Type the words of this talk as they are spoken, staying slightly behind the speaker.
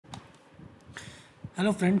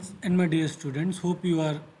Hello friends and my dear students, hope you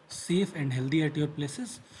are safe and healthy at your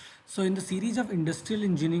places. So in the series of industrial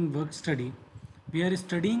engineering work study, we are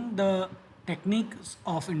studying the techniques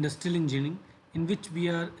of industrial engineering, in which we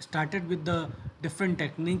are started with the different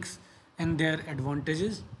techniques and their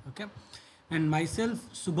advantages. Okay, and myself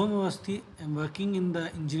Shubham Awasthi, am working in the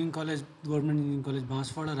engineering college, government engineering college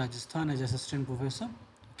Banswara, Rajasthan, as assistant professor.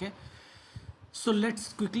 Okay, so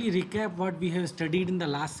let's quickly recap what we have studied in the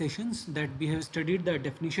last sessions. That we have studied the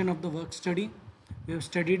definition of the work study, we have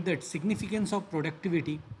studied the significance of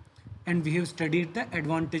productivity, and we have studied the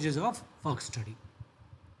advantages of work study.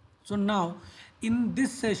 So now in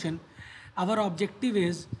this session, our objective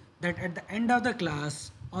is that at the end of the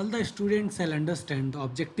class, all the students shall understand the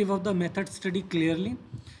objective of the method study clearly,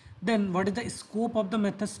 then what is the scope of the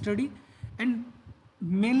method study, and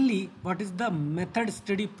mainly what is the method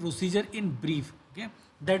study procedure in brief. Okay,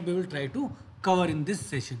 that we will try to cover in this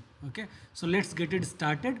session. Okay, so let's get it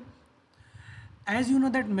started. As you know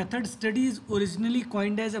that method study is originally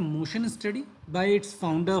coined as a motion study by its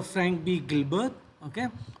founder Frank B. Gilbert, okay,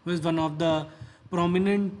 who is one of the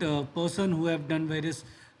prominent person who have done various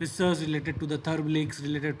research related to the thermalics,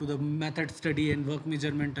 related to the method study and work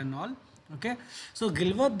measurement and all. Okay, so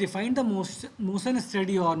Gilbert defined the motion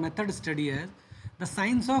study or method study as the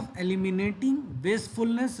science of eliminating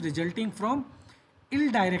wastefulness resulting from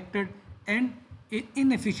ill-directed and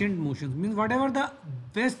inefficient motions. Means whatever the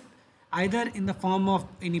waste, either in the form of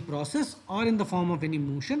any process or in the form of any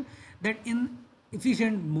motion, that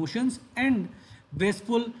inefficient motions and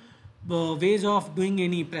wasteful ways of doing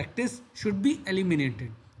any practice should be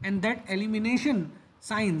eliminated, and that elimination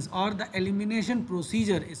science or the elimination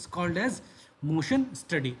procedure is called as motion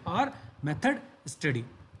study or method study.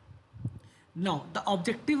 Now, the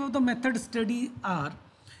objective of the method study are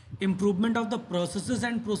improvement of the processes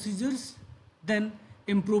and procedures, then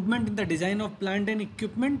improvement in the design of plant and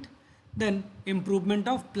equipment, then improvement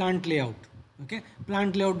of plant layout. Okay,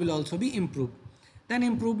 plant layout will also be improved. Then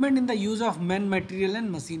improvement in the use of man, material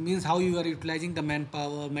and machine, means how you are utilizing the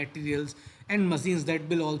manpower, materials and machines, that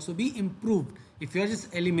will also be improved. If you are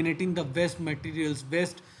just eliminating the waste materials,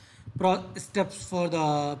 waste steps for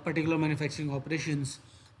the particular manufacturing operations,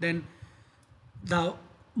 then the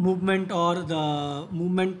movement or the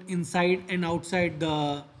movement inside and outside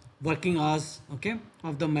the working hours, okay,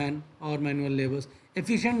 of the man or manual labors.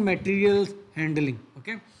 Efficient materials handling.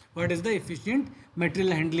 Okay, what is the efficient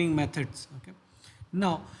material handling methods? Okay,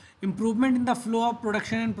 now improvement in the flow of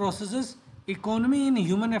production and processes, economy in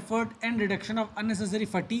human effort and reduction of unnecessary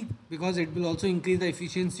fatigue, because it will also increase the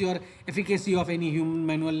efficiency or efficacy of any human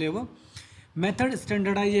manual labor. Method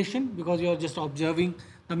standardization, because you are just observing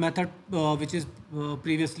the method which is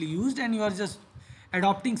previously used and you are just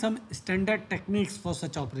adopting some standard techniques for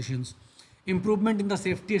such operations. Improvement in the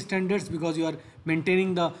safety standards, because you are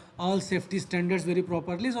maintaining the all safety standards very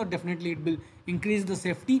properly, so definitely it will increase the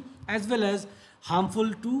safety, as well as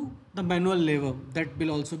harmful to the manual labor, that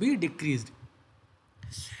will also be decreased.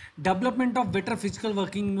 Development of better physical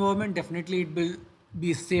working environment, definitely it will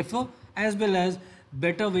be safer as well as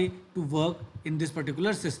better way to work in this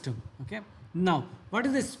particular system. Okay, now what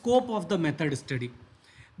is the scope of the method study?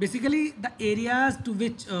 Basically the areas to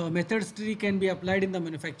which method study can be applied in the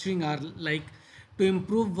manufacturing are like to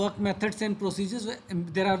improve work methods and procedures.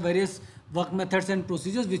 There are various work methods and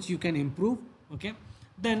procedures which you can improve. Okay,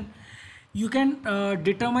 then you can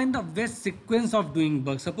determine the best sequence of doing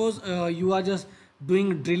work. Suppose you are just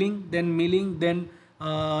doing drilling, then milling, then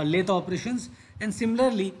lathe operations, and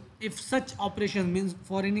similarly if such operation means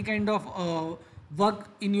for any kind of work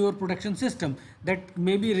in your production system, that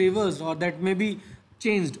may be reversed or that may be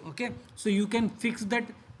changed. Okay, so you can fix that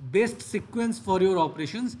best sequence for your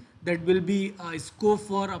operations, that will be a scope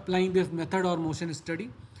for applying this method or motion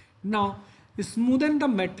study. Now smoothen the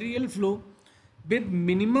material flow with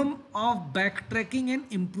minimum of backtracking and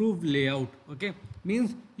improved layout. Okay,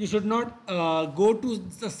 means you should not go to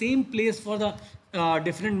the same place for the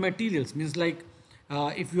different materials. Means like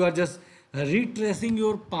if you are just retracing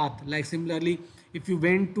your path, like similarly if you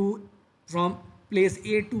went to from place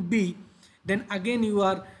A to B, then again you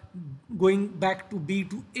are going back to B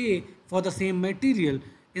to A for the same material.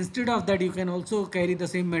 Instead of that, you can also carry the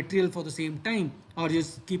same material for the same time, or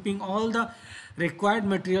just keeping all the required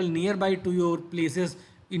material nearby to your places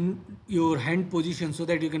in your hand position, so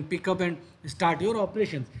that you can pick up and start your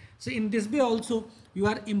operations. So in this way also you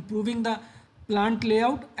are improving the plant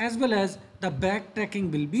layout, as well as the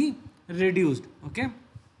backtracking will be reduced. Okay,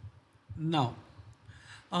 now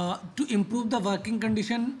to improve the working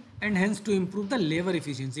condition and hence to improve the labor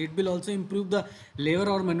efficiency, it will also improve the labor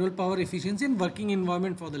or manual power efficiency and working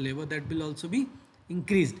environment for the labor, that will also be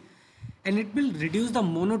increased. and it will reduce the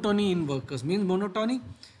monotony in workers. Means monotony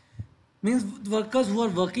means workers who are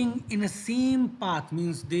working in a same path,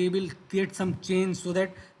 means they will create some change so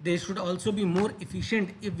that they should also be more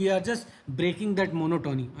efficient if we are just breaking that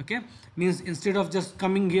monotony. Okay, means instead of just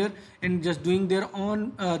coming here and just doing their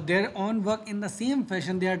own work in the same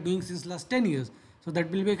fashion they are doing since last 10 years, so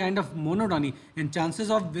that will be a kind of monotony, and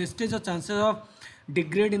chances of wastage or chances of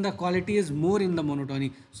degrade in the quality is more in the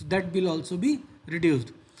monotony, so that will also be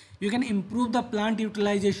reduced. You can improve the plant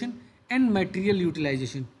utilization and material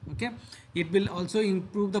utilization. Okay, it will also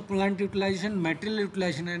improve the plant utilization, material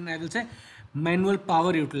utilization, and I will say manual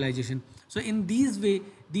power utilization. So in these way,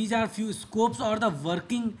 these are few scopes or the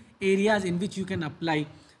working areas in which you can apply.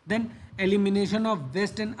 Then elimination of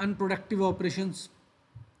waste and unproductive operations,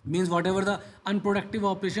 means whatever the unproductive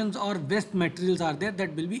operations or waste materials are there,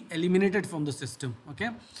 that will be eliminated from the system. Okay,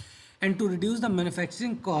 and to reduce the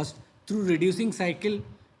manufacturing cost through reducing cycle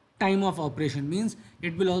time of operation, means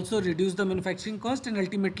it will also reduce the manufacturing cost and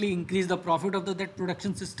ultimately increase the profit of that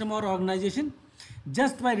production system or organization,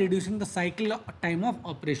 just by reducing the cycle time of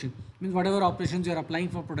operation. Means whatever operations you are applying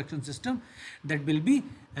for production system, that will be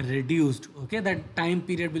reduced. Okay, that time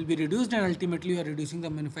period will be reduced, and ultimately you are reducing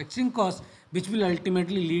the manufacturing cost, which will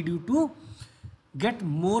ultimately lead you to get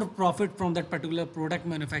more profit from that particular product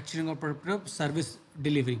manufacturing or particular service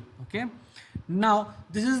delivery. Okay, now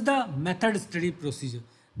this is the method study procedure.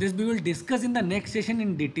 This we will discuss in the next session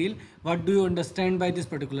in detail. What do you understand by this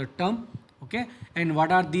particular term? Okay, and what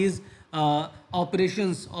are these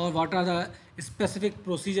operations, or what are the specific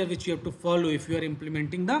procedure which you have to follow if you are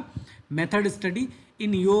implementing the method study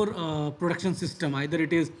in your production system, either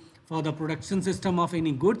it is for the production system of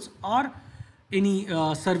any goods or any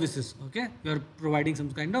services. Okay, you are providing some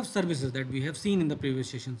kind of services that we have seen in the previous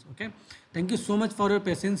sessions. Okay, thank you so much for your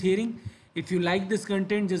patience hearing. If you like this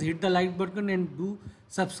content, just hit the like button and do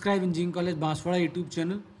subscribe Engineering College Banswara YouTube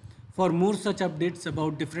channel for more such updates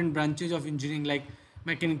about different branches of engineering like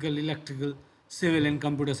mechanical, electrical, civil and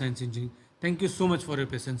computer science engineering. Thank you so much for your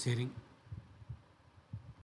patience hearing.